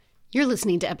You're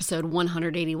listening to episode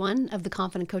 181 of the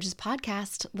Confident Coaches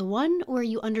Podcast, the one where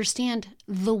you understand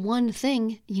the one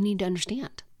thing you need to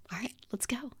understand. All right, let's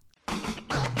go.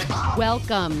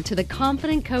 Welcome to the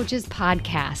Confident Coaches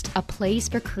Podcast, a place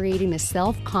for creating the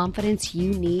self-confidence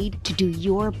you need to do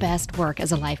your best work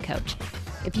as a life coach.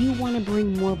 If you want to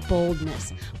bring more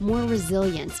boldness, more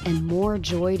resilience, and more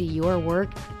joy to your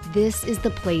work, this is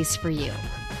the place for you.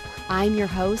 I'm your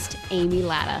host, Amy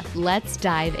Latta. Let's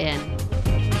dive in.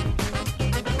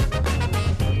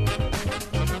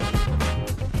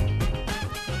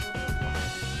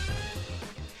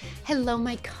 Hello,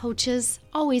 my coaches.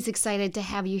 Always excited to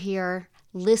have you here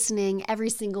listening every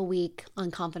single week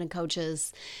on Confident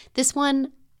Coaches. This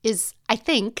one is, I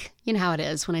think, you know how it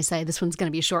is when I say this one's going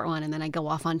to be a short one and then I go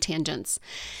off on tangents.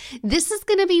 This is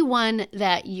going to be one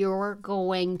that you're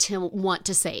going to want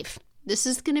to save. This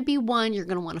is going to be one you're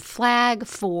going to want to flag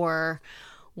for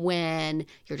when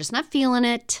you're just not feeling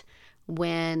it,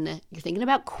 when you're thinking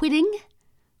about quitting,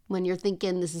 when you're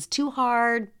thinking this is too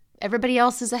hard. Everybody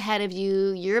else is ahead of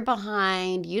you. You're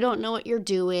behind. You don't know what you're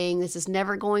doing. This is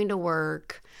never going to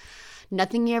work.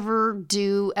 Nothing you ever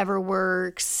do ever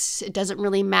works. It doesn't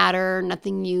really matter.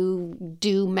 Nothing you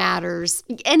do matters.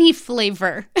 Any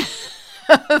flavor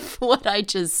of what I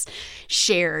just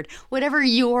shared. Whatever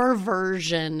your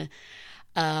version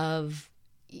of,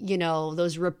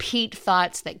 those repeat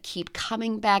thoughts that keep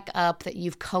coming back up that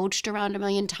you've coached around a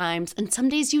million times. And some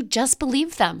days you just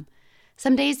believe them.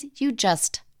 Some days you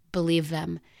just believe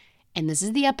them. And this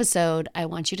is the episode I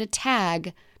want you to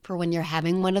tag for when you're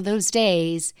having one of those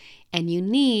days and you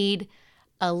need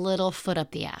a little foot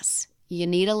up the ass. You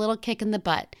need a little kick in the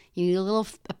butt. You need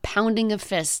a pounding of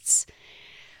fists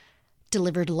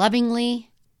delivered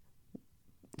lovingly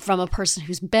from a person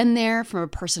who's been there, from a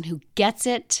person who gets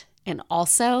it. And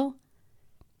also,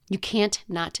 you can't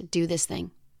not do this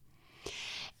thing.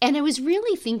 And I was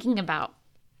really thinking about,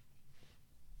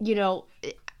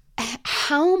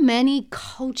 how many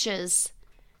coaches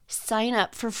sign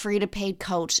up for free to paid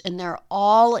coach and they're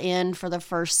all in for the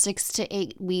first 6 to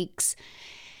 8 weeks.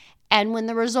 And when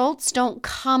the results don't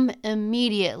come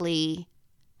immediately,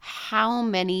 how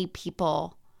many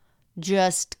people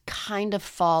just kind of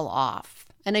fall off?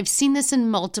 And I've seen this in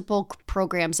multiple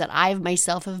programs that I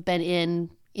myself have been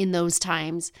in those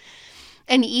times.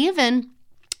 And even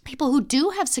people who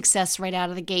do have success right out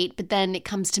of the gate, but then it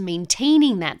comes to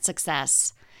maintaining that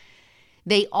success,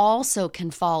 they also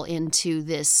can fall into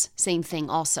this same thing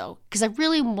also. Because I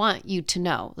really want you to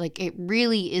know, it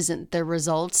really isn't the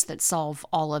results that solve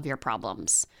all of your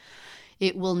problems.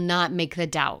 It will not make the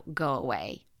doubt go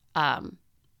away.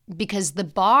 Because the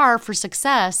bar for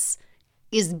success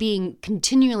is being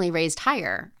continually raised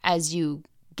higher as you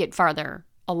get farther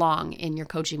along in your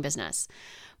coaching business.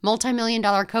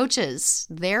 Multi-million-dollar coaches,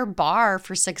 their bar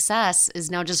for success is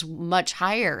now just much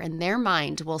higher, and their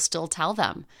mind will still tell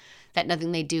them that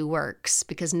nothing they do works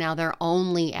because now they're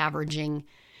only averaging,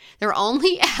 in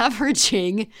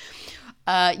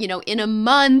a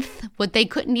month what they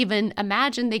couldn't even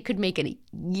imagine they could make in a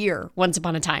year once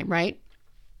upon a time, right?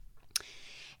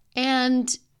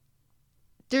 And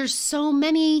there's so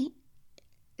many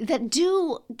that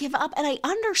do give up, and I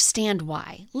understand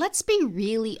why. Let's be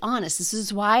really honest. This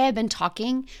is why I've been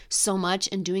talking so much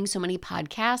and doing so many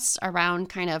podcasts around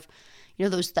kind of,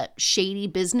 that shady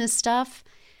business stuff.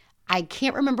 I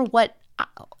can't remember what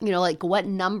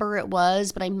number it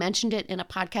was, but I mentioned it in a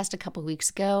podcast a couple of weeks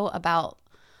ago about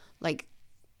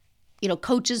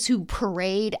coaches who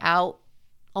parade out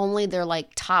only their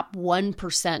top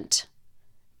 1%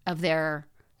 of their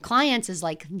clients is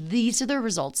these are the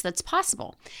results that's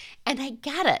possible. And I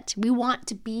get it. We want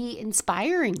to be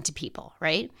inspiring to people,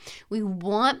 right? We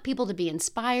want people to be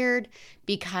inspired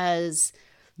because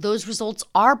those results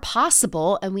are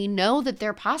possible, and we know that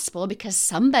they're possible because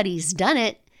somebody's done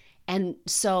it. And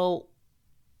so,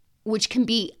 which can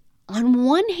be on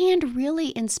one hand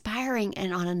really inspiring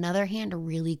and on another hand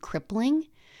really crippling.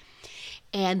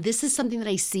 And this is something that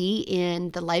I see in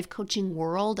the life coaching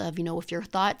world of, if your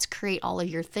thoughts create all of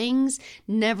your things,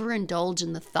 never indulge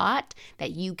in the thought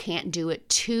that you can't do it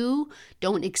too.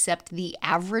 Don't accept the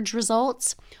average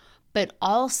results. But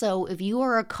also, if you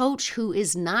are a coach who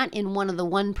is not in one of the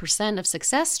 1% of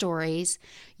success stories,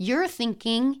 you're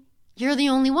thinking you're the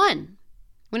only one.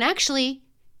 When actually,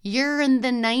 you're in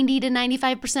the 90 to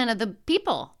 95% of the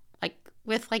people.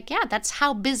 That's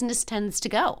how business tends to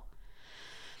go.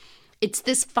 It's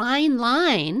this fine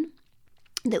line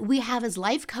that we have as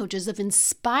life coaches of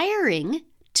inspiring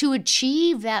to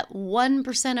achieve that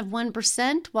 1% of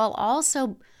 1% while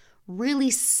also really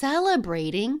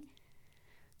celebrating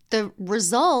the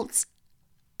results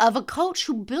of a coach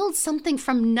who builds something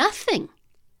from nothing,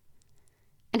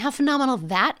 and how phenomenal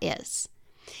that is.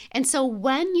 And so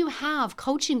when you have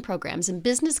coaching programs and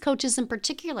business coaches in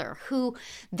particular who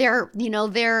their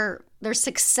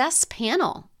success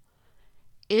panel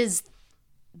is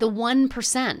the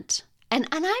 1%, and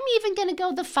I'm even going to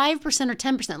go the 5% or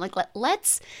 10%. Like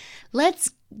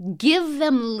let's give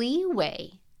them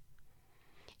leeway.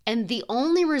 And the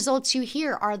only results you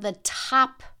hear are the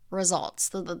top results.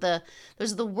 Those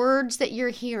are the words that you're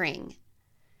hearing.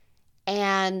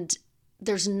 And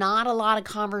there's not a lot of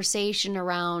conversation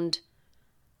around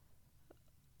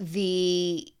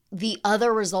the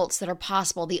other results that are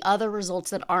possible, the other results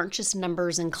that aren't just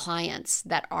numbers and clients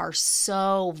that are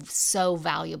so, so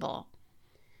valuable.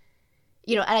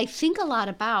 And I think a lot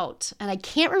about, and I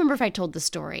can't remember if I told the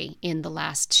story in the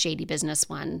last Shady Business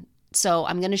one, so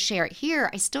I'm going to share it here.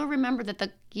 I still remember that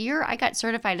the year I got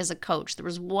certified as a coach, there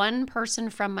was one person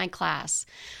from my class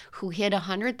who hit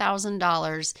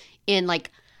 $100,000 in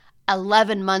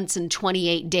 11 months and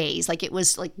 28 days. It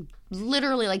was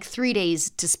literally 3 days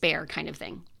to spare kind of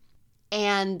thing.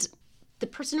 And the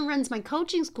person who runs my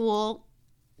coaching school,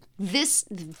 the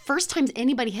first time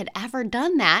anybody had ever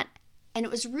done that. And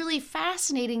it was really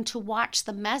fascinating to watch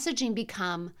the messaging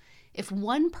become, if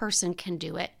one person can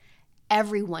do it,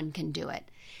 everyone can do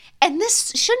it. And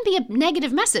this shouldn't be a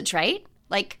negative message, right?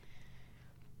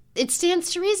 It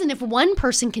stands to reason, if one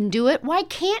person can do it, why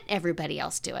can't everybody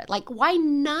else do it? Why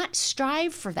not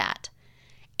strive for that?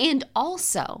 And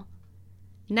also,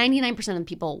 99% of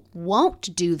people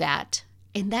won't do that,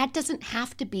 and that doesn't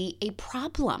have to be a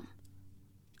problem.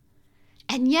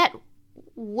 And yet,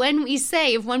 when we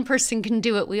say if one person can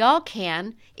do it, we all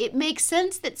can, it makes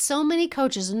sense that so many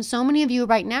coaches and so many of you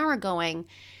right now are going,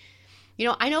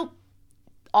 I know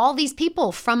all these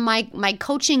people from my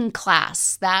coaching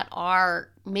class that are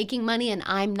making money and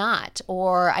I'm not.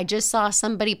 Or I just saw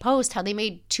somebody post how they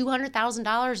made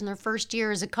 $200,000 in their first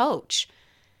year as a coach.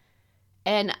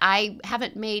 And I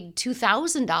haven't made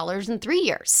 $2,000 in 3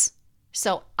 years.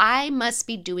 So I must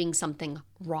be doing something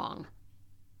wrong.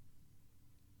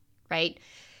 Right?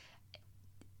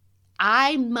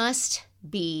 I must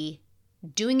be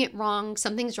doing it wrong.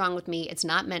 Something's wrong with me. It's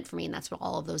not meant for me. And that's what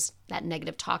all of that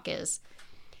negative talk is.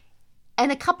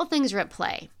 And a couple things are at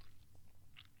play.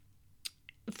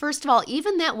 First of all,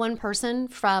 even that one person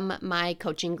from my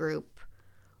coaching group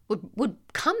would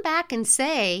come back and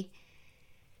say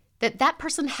that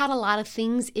person had a lot of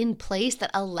things in place that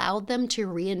allowed them to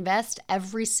reinvest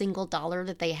every single dollar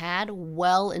that they had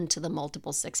well into the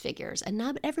multiple six figures. And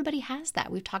not everybody has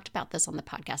that. We've talked about this on the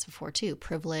podcast before too.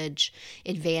 Privilege,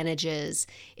 advantages.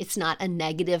 It's not a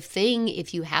negative thing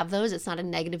if you have those. It's not a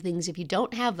negative thing if you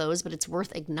don't have those, but it's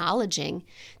worth acknowledging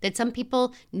that some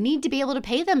people need to be able to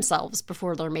pay themselves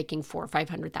before they're making $400,000 or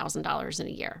 $500,000 in a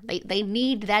year. They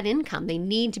need that income. They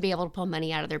need to be able to pull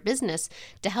money out of their business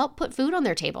to help put food on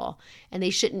their table. And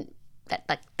they shouldn't,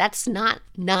 that's not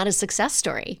a success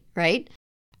story, right?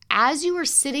 As you are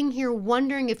sitting here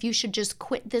wondering if you should just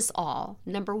quit this all,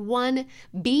 number one,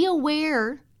 be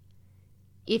aware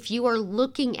if you are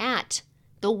looking at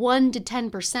the 1 to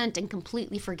 10% and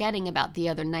completely forgetting about the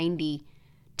other 90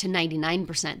 to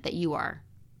 99% that you are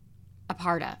a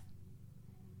part of.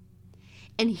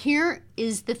 And here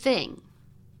is the thing.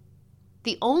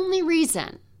 The only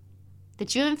reason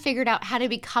that you haven't figured out how to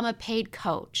become a paid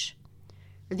coach,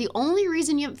 or the only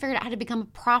reason you haven't figured out how to become a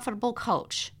profitable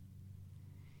coach,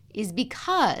 is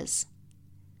because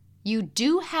you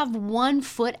do have one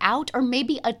foot out or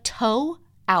maybe a toe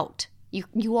out.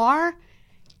 You are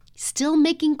still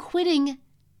making quitting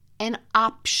an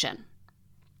option.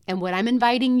 And what I'm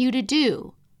inviting you to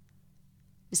do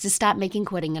is to stop making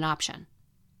quitting an option.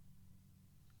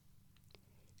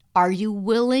 Are you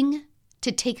willing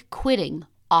to take quitting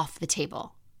off the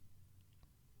table?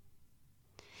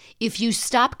 If you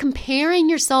stop comparing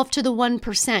yourself to the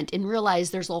 1% and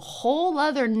realize there's a whole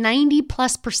other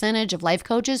 90+% of life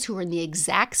coaches who are in the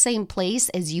exact same place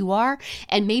as you are,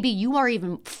 and maybe you are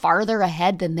even farther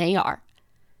ahead than they are.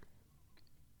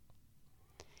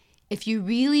 If you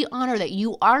really honor that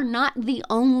you are not the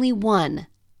only one,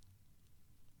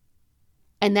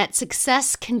 and that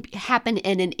success can happen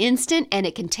in an instant, and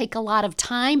it can take a lot of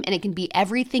time, and it can be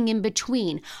everything in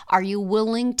between, are you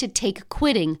willing to take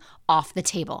quitting off the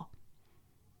table?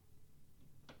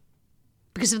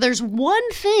 Because if there's one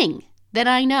thing that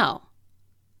I know,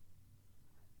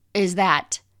 is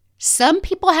that some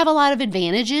people have a lot of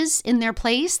advantages in their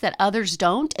place that others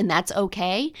don't, and that's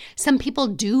okay. Some people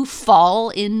do fall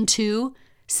into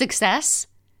success,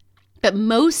 but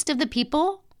most of the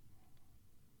people,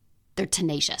 they're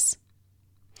tenacious.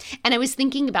 And I was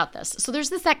thinking about this. So there's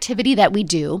this activity that we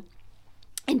do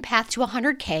in Path to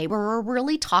 100K where we're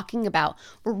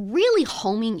really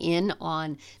homing in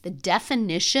on the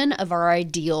definition of our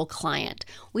ideal client.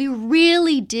 We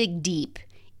really dig deep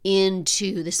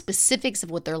into the specifics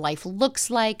of what their life looks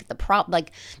like. The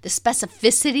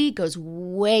specificity goes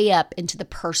way up into the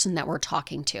person that we're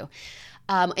talking to.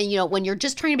 And when you're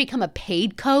just trying to become a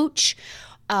paid coach,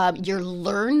 you're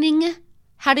learning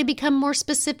how to become more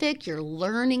specific. You're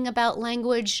learning about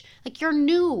language. Like you're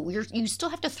new. You still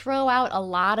have to throw out a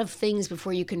lot of things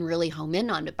before you can really home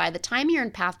in on it. By the time you're in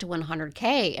Path to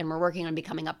 100K and we're working on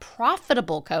becoming a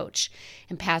profitable coach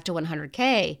in Path to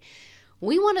 100K,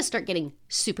 we want to start getting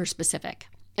super specific.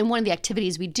 And one of the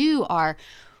activities we do are,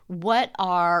 what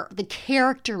are the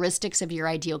characteristics of your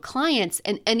ideal clients,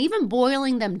 and even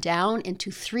boiling them down into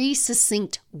 3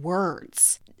 succinct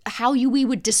words. How we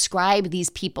would describe these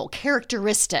people,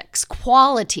 characteristics,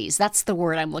 qualities. That's the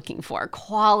word I'm looking for,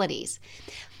 qualities.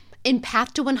 In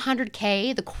Path to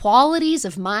 100K, the qualities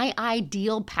of my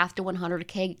ideal Path to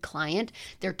 100K client,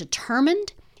 they're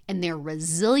determined and they're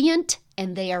resilient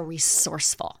and they are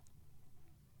resourceful.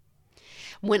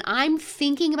 When I'm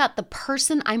thinking about the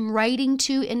person I'm writing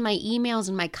to in my emails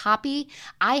and my copy,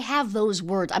 I have those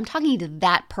words. I'm talking to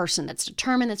that person that's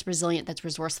determined, that's resilient, that's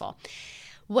resourceful.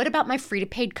 What about my free to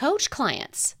paid coach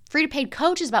clients? Free to paid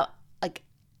coach is about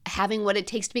having what it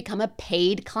takes to become a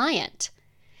paid client.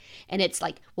 And it's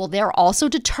they're also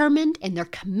determined and they're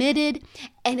committed.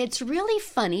 And it's really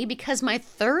funny because my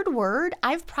third word,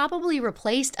 I've probably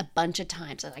replaced a bunch of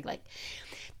times.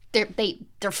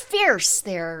 They're fierce,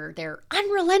 they're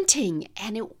unrelenting.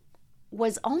 And it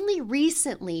was only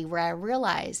recently where I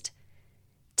realized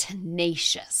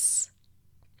tenacious.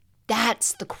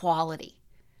 That's the quality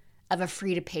of a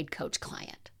free-to-paid coach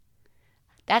client.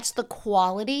 That's the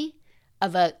quality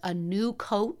of a new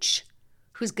coach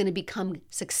who's going to become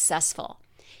successful.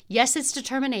 Yes, it's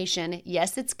determination.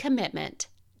 Yes, it's commitment,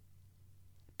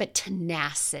 but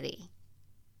tenacity.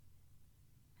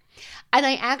 And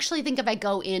I actually think if I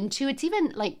go into, it's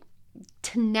even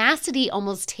tenacity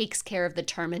almost takes care of the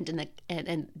determined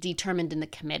and determined and the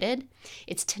committed.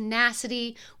 It's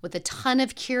tenacity with a ton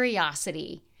of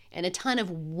curiosity and a ton of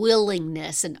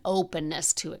willingness and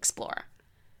openness to explore.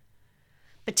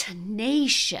 But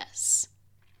tenacious.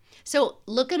 So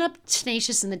looking up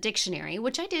tenacious in the dictionary,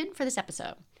 which I did for this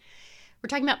episode, we're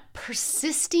talking about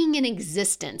persisting in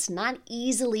existence, not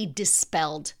easily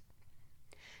dispelled,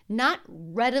 not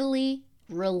readily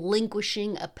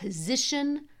relinquishing a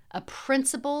position, a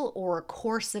principle, or a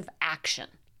course of action.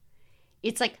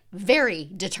 It's very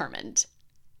determined,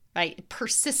 right?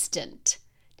 Persistent.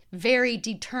 Very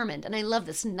determined. And I love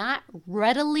this, not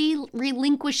readily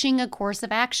relinquishing a course of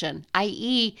action,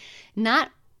 i.e.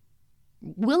 not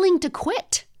willing to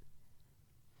quit.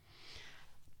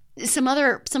 Some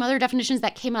other definitions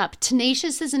that came up.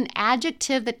 Tenacious is an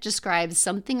adjective that describes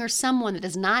something or someone that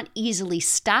is not easily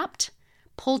stopped,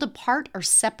 pulled apart, or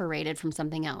separated from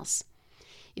something else.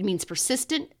 It means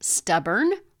persistent,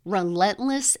 stubborn,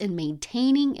 relentless in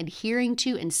maintaining, adhering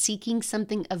to, and seeking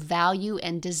something of value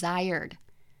and desired.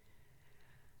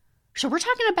 So we're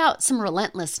talking about some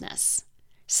relentlessness,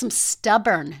 some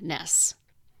stubbornness.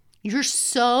 You're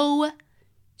so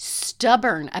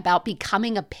stubborn about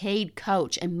becoming a paid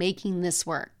coach and making this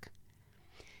work.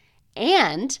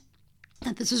 And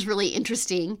this was really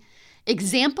interesting.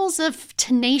 Examples of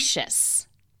tenacious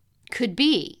could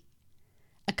be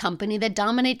a company that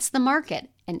dominates the market,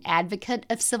 an advocate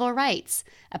of civil rights,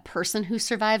 a person who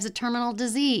survives a terminal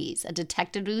disease, a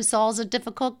detective who solves a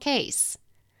difficult case.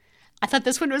 I thought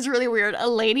this one was really weird. A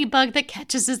ladybug that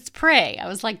catches its prey. I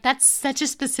was like, that's such a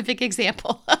specific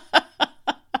example.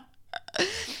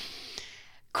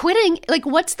 Quitting,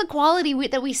 what's the quality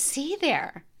that we see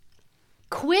there?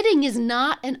 Quitting is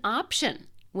not an option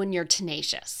when you're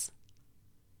tenacious.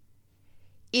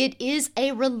 It is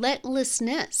a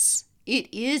relentlessness.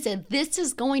 It is this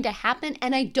is going to happen,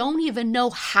 and I don't even know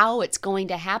how it's going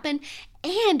to happen.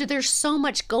 And there's so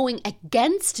much going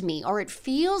against me, or it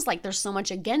feels like there's so much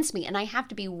against me, and I have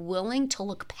to be willing to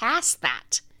look past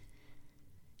that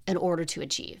in order to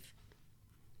achieve.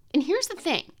 And here's the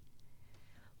thing.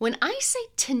 When I say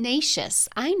tenacious,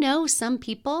 I know some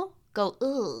people go,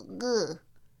 ugh.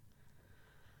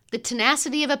 The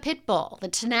tenacity of a pit bull, the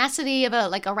tenacity of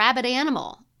a rabid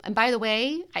animal. And by the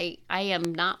way, I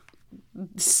am not,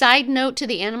 side note to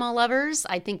the animal lovers,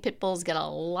 I think pit bulls get a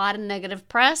lot of negative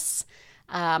press.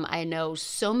 I know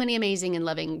so many amazing and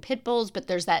loving pit bulls, but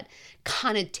there's that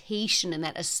connotation and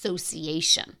that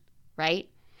association, right?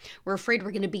 We're afraid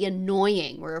we're going to be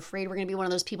annoying. We're afraid we're going to be one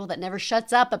of those people that never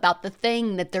shuts up about the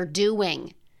thing that they're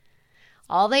doing.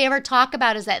 All they ever talk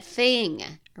about is that thing,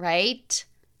 right?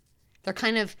 They're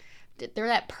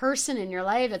that person in your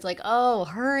life that's like, oh,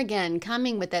 her again,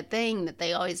 coming with that thing that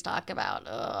they always talk about.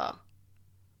 Ugh.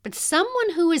 But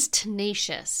someone who is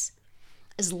tenacious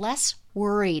is less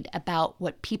worried about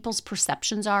what people's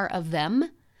perceptions are of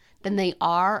them than they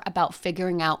are about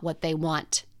figuring out what they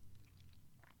want.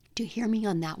 Do you hear me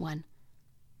on that one?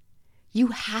 You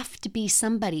have to be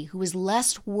somebody who is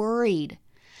less worried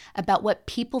about what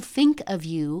people think of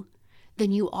you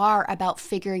than you are about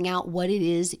figuring out what it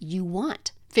is you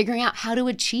want, figuring out how to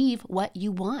achieve what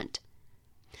you want.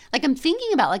 Like I'm thinking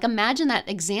about, like imagine that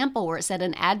example where it said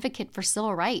an advocate for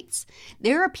civil rights.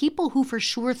 There are people who for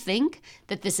sure think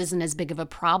that this isn't as big of a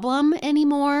problem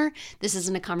anymore. This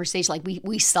isn't a conversation. Like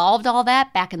we solved all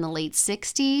that back in the late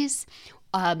 60s.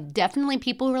 Definitely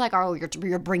people who are like, oh,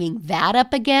 you're bringing that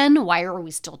up again. Why are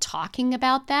we still talking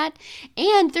about that?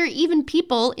 And there are even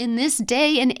people in this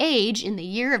day and age, in the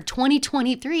year of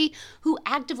 2023, who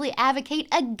actively advocate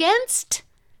against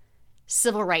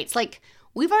civil rights. Like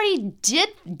we've already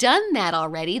done that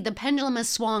already. The pendulum has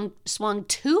swung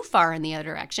too far in the other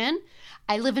direction.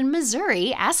 I live in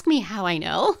Missouri. Ask me how I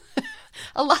know.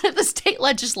 A lot of the state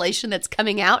legislation that's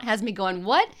coming out has me going,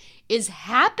 what is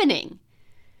happening?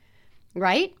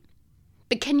 Right?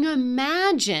 But can you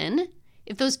imagine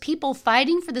if those people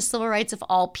fighting for the civil rights of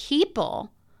all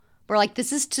people were like,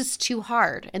 this is just too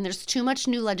hard and there's too much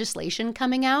new legislation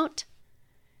coming out?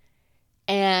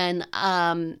 And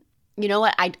you know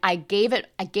what? I gave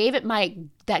it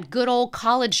that good old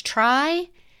college try,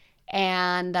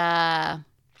 and I'm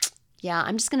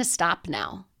just gonna stop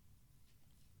now.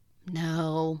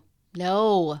 No,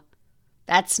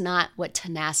 that's not what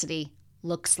tenacity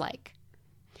looks like.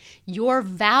 Your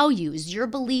values, your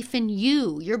belief in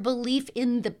you, your belief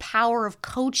in the power of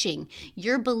coaching,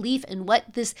 your belief in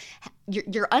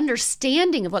your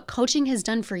understanding of what coaching has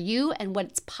done for you and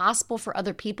what's possible for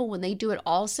other people when they do it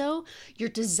also, your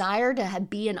desire to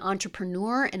be an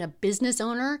entrepreneur and a business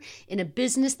owner in a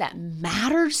business that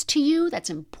matters to you, that's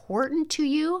important to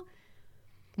you,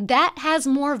 that has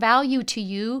more value to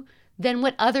you than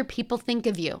what other people think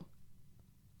of you.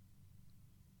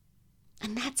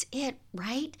 And that's it,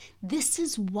 right? This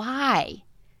is why.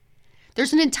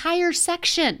 There's an entire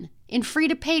section in Free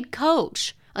to Paid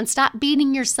Coach on Stop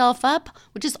Beating Yourself Up,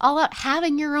 which is all about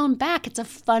having your own back. It's a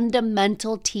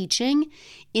fundamental teaching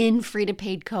in Free to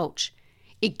Paid Coach.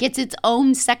 It gets its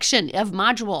own section of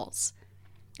modules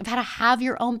of how to have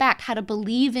your own back, how to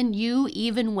believe in you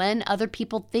even when other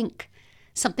people think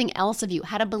something else of you,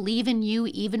 how to believe in you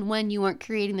even when you aren't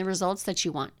creating the results that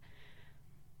you want.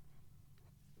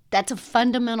 That's a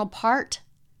fundamental part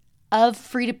of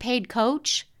Free to Paid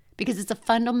Coach because it's a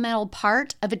fundamental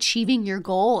part of achieving your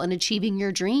goal and achieving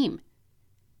your dream.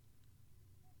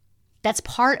 That's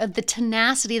part of the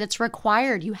tenacity that's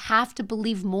required. You have to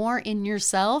believe more in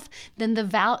yourself than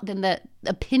the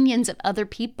opinions of other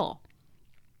people.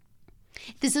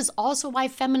 This is also why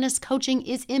feminist coaching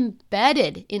is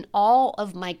embedded in all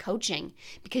of my coaching,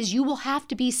 because you will have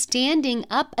to be standing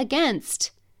up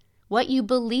against what you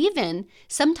believe in.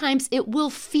 Sometimes it will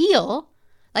feel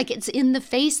like it's in the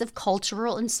face of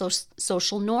cultural and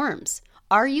social norms.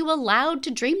 Are you allowed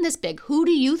to dream this big? Who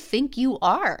do you think you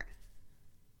are?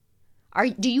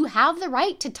 Do you have the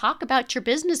right to talk about your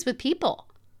business with people?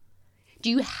 Do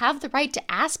you have the right to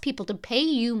ask people to pay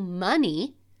you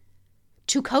money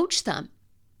to coach them?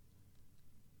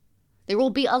 There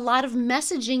will be a lot of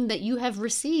messaging that you have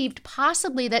received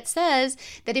possibly that says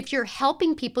that if you're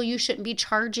helping people, you shouldn't be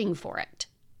charging for it.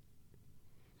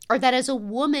 Or that as a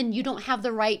woman, you don't have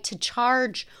the right to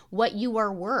charge what you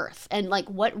are worth. And like,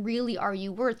 what really are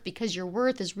you worth? Because your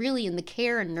worth is really in the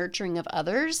care and nurturing of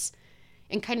others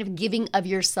and kind of giving of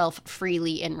yourself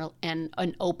freely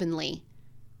and openly,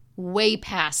 way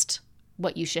past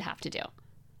what you should have to do.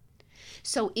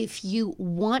 So if you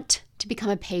want to become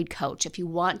a paid coach, if you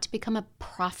want to become a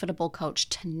profitable coach,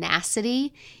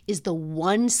 tenacity is the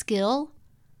one skill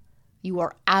you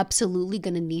are absolutely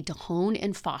going to need to hone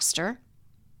and foster.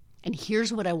 And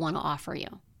here's what I want to offer you.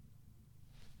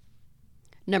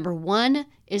 Number one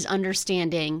is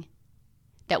understanding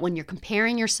that when you're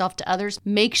comparing yourself to others,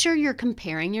 make sure you're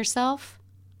comparing yourself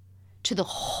to the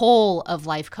whole of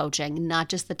life coaching, not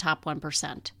just the top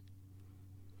 1%.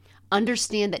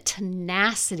 Understand that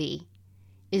tenacity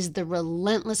is the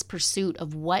relentless pursuit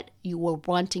of what you are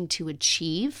wanting to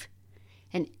achieve.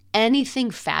 And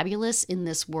anything fabulous in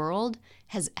this world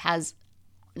has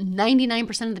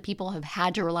 99% of the people have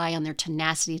had to rely on their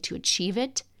tenacity to achieve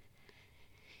it.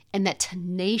 And that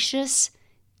tenacious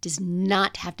does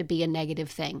not have to be a negative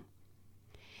thing.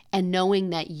 and knowing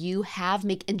that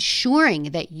ensuring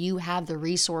that you have the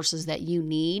resources that you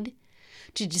need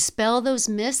to dispel those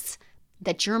myths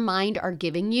that your mind are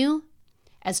giving you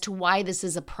as to why this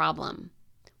is a problem,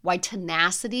 why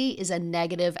tenacity is a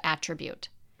negative attribute,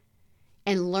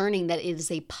 and learning that it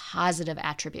is a positive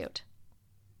attribute.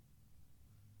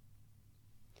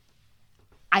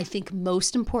 I think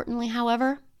most importantly,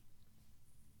 however,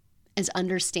 is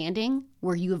understanding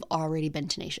where you have already been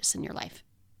tenacious in your life.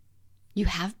 You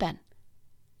have been.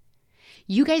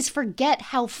 You guys forget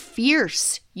how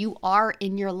fierce you are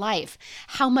in your life,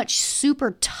 how much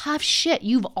super tough shit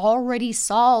you've already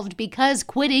solved because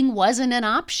quitting wasn't an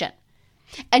option.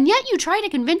 And yet you try to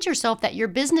convince yourself that your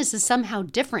business is somehow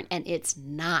different, and it's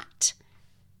not.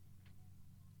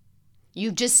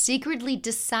 You've just secretly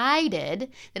decided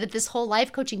that if this whole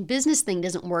life coaching business thing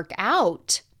doesn't work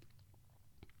out,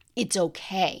 it's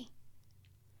okay.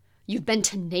 You've been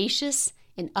tenacious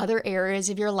in other areas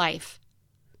of your life.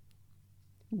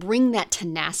 Bring that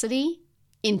tenacity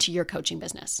into your coaching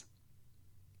business.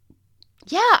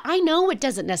 Yeah, I know it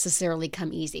doesn't necessarily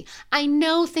come easy. I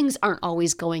know things aren't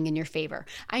always going in your favor.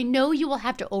 I know you will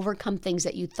have to overcome things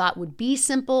that you thought would be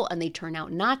simple and they turn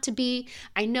out not to be.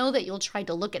 I know that you'll try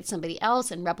to look at somebody else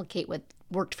and replicate what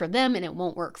worked for them and it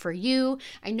won't work for you.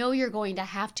 I know you're going to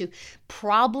have to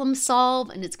problem solve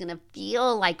and it's going to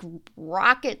feel like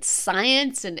rocket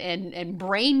science and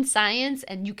brain science,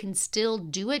 and you can still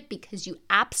do it because you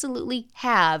absolutely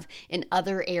have in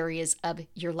other areas of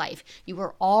your life. You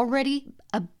are already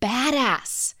a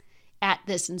badass at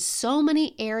this in so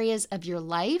many areas of your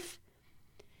life.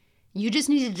 You just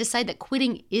need to decide that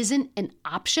quitting isn't an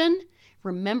option.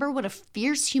 Remember what a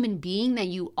fierce human being that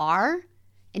you are,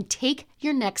 and take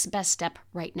your next best step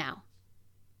right now.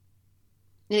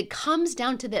 And it comes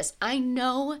down to this. I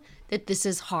know that this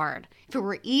is hard. If it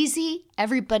were easy,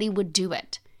 everybody would do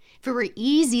it. If it were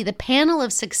easy, the panel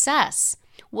of success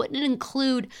wouldn't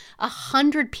include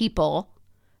 100 people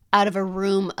out of a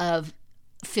room of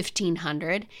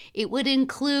 1,500. It would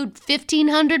include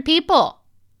 1,500 people.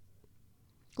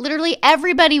 Literally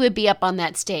everybody would be up on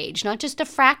that stage. Not just a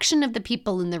fraction of the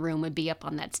people in the room would be up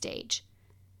on that stage.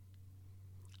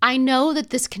 I know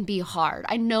that this can be hard.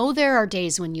 I know there are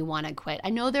days when you want to quit. I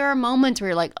know there are moments where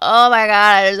you're like, oh my God,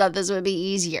 I just thought this would be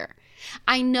easier.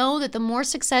 I know that the more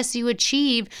success you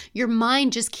achieve, your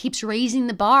mind just keeps raising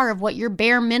the bar of what your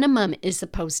bare minimum is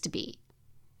supposed to be.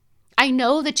 I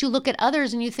know that you look at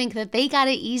others and you think that they got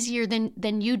it easier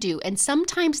than you do. And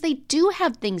sometimes they do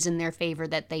have things in their favor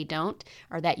that they don't,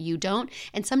 or that you don't.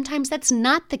 And sometimes that's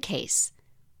not the case.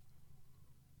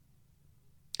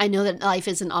 I know that life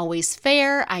isn't always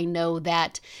fair. I know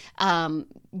that,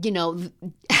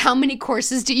 how many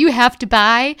courses do you have to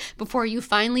buy before you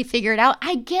finally figure it out?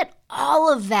 I get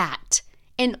all of that.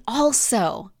 And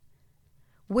also,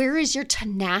 where is your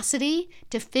tenacity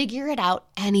to figure it out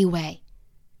anyway?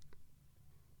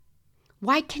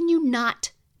 Why can you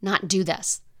not do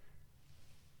this?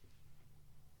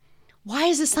 Why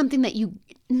is this something that you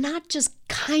not just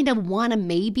kind of want to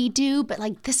maybe do, but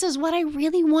like, this is what I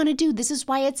really want to do. This is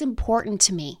why it's important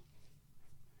to me.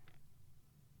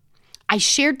 I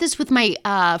shared this with my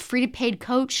free to paid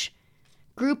coach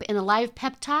group in a live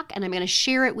pep talk, and I'm going to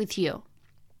share it with you.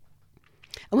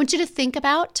 I want you to think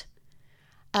about,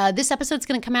 this episode's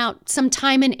going to come out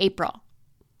sometime in April,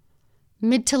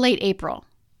 mid to late April.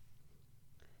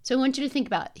 So I want you to think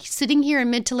about sitting here in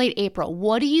mid to late April.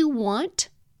 What do you want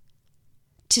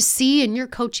to see in your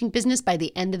coaching business by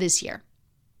the end of this year?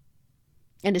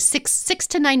 And 6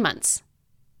 to 9 months.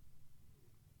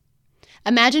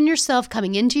 Imagine yourself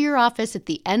coming into your office at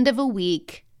the end of a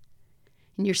week,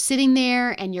 and you're sitting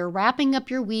there and you're wrapping up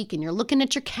your week and you're looking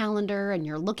at your calendar and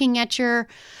you're looking at your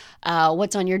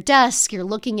what's on your desk. You're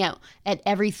looking at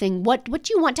everything. What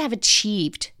do you want to have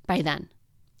achieved by then?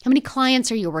 How many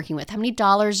clients are you working with? How many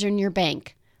dollars are in your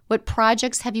bank? What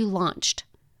projects have you launched?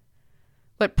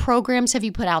 What programs have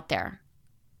you put out there?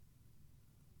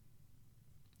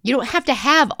 You don't have to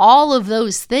have all of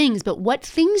those things, but what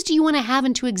things do you want to have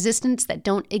into existence that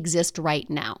don't exist right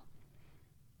now?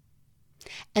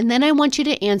 And then I want you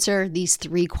to answer these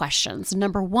 3 questions.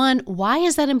 Number 1, why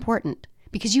is that important?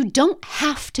 Because you don't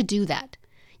have to do that.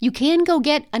 You can go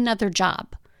get another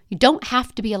job. You don't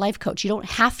have to be a life coach. You don't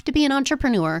have to be an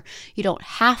entrepreneur. You don't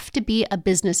have to be a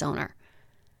business owner.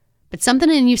 But something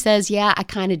in you says, yeah, I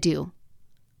kind of do.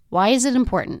 Why is it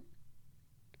important?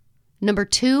 Number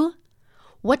 2,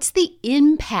 what's the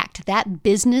impact, that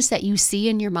business that you see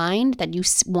in your mind that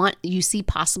you see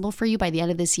possible for you by the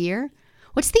end of this year?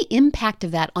 What's the impact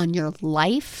of that on your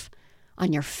life,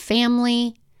 on your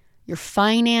family, your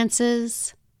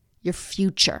finances, your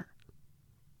future?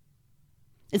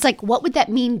 It's like, what would that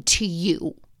mean to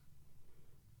you?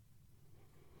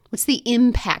 What's the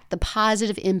impact, the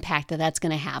positive impact that that's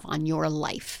going to have on your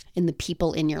life and the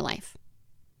people in your life?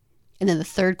 And then the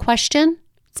third question,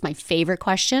 it's my favorite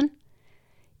question,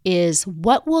 is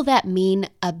what will that mean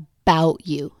about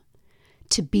you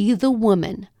to be the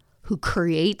woman who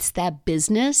creates that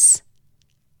business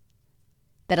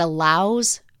that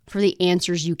allows for the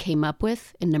answers you came up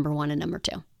with in number 1 and number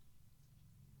 2?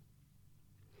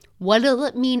 What will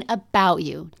it mean about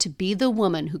you to be the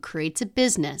woman who creates a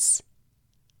business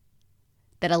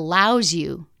that allows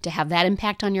you to have that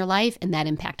impact on your life and that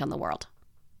impact on the world?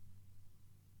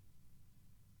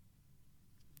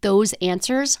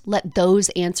 Let those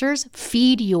answers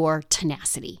feed your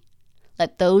tenacity.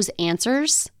 Let those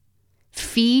answers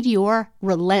feed your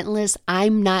relentless,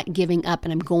 I'm not giving up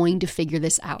and I'm going to figure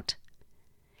this out.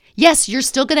 Yes, you're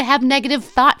still going to have negative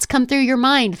thoughts come through your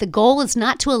mind. The goal is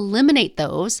not to eliminate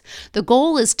those. The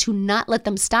goal is to not let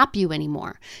them stop you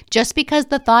anymore. Just because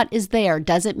the thought is there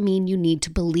doesn't mean you need to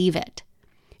believe it.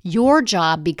 Your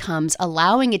job becomes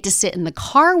allowing it to sit in the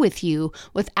car with you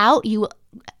without you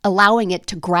allowing it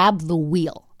to grab the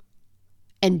wheel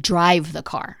and drive the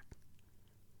car.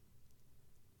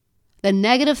 The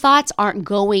negative thoughts aren't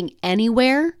going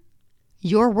anywhere.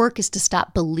 Your work is to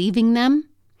stop believing them.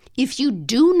 If you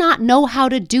do not know how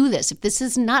to do this, if this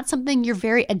is not something you're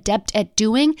very adept at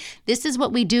doing, this is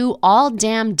what we do all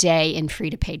damn day in Free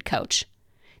to Paid Coach.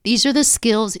 These are the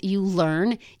skills you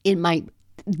learn in my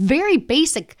very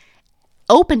basic,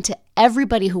 open to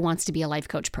everybody who wants to be a life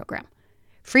coach program.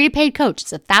 Free to Paid Coach,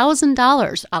 it's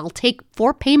 $1,000. I'll take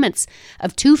 4 payments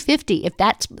of $250 if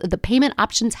that's the payment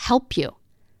options help you.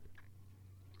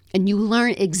 And you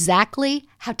learn exactly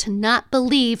how to not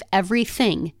believe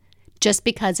everything just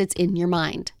because it's in your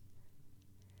mind.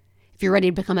 If you're ready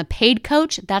to become a paid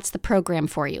coach, that's the program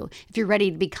for you. If you're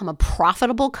ready to become a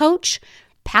profitable coach,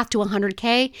 Path to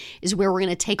 100K is where we're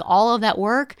going to take all of that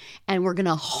work and we're going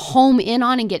to home in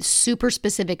on and get super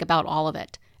specific about all of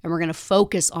it. And we're going to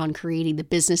focus on creating the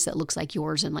business that looks like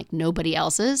yours and like nobody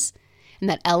else's and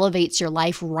that elevates your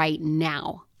life right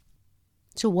now.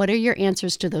 So what are your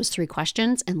answers to those 3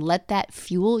 questions? And let that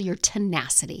fuel your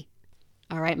tenacity.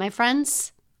 All right, my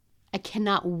friends, I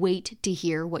cannot wait to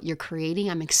hear what you're creating.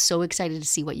 I'm so excited to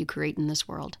see what you create in this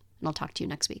world. And I'll talk to you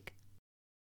next week.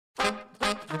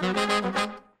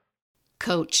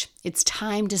 Coach, it's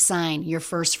time to sign your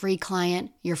first free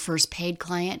client, your first paid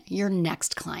client, your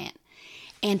next client,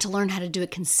 and to learn how to do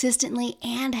it consistently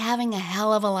and having a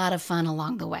hell of a lot of fun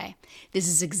along the way. This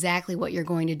is exactly what you're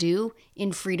going to do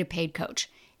in Free to Paid Coach.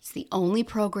 It's the only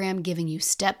program giving you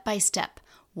step-by-step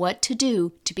what to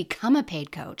do to become a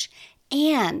paid coach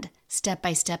and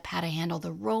step-by-step how to handle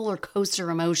the roller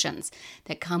coaster emotions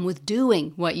that come with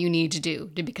doing what you need to do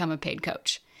to become a paid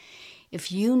coach.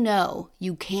 If you know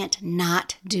you can't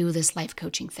not do this life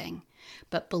coaching thing,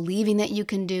 but believing that you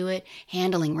can do it,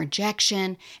 handling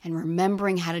rejection, and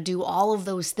remembering how to do all of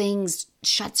those things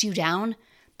shuts you down,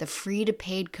 the Free to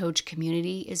Paid Coach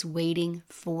community is waiting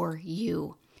for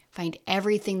you. Find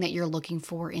everything that you're looking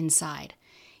for inside.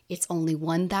 It's only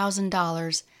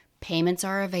 $1,000. Payments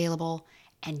are available,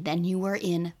 and then you are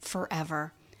in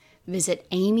forever. Visit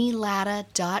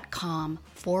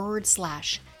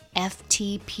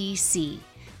amylatta.com/FTPC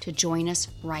to join us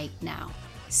right now.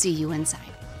 See you inside.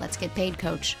 Let's get paid,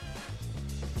 Coach.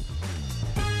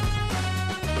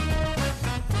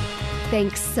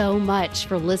 Thanks so much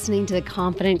for listening to the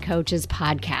Confident Coaches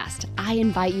podcast. I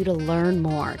invite you to learn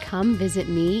more. Come visit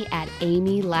me at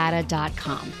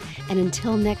amylatta.com. And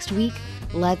until next week,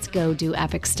 let's go do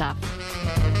epic stuff.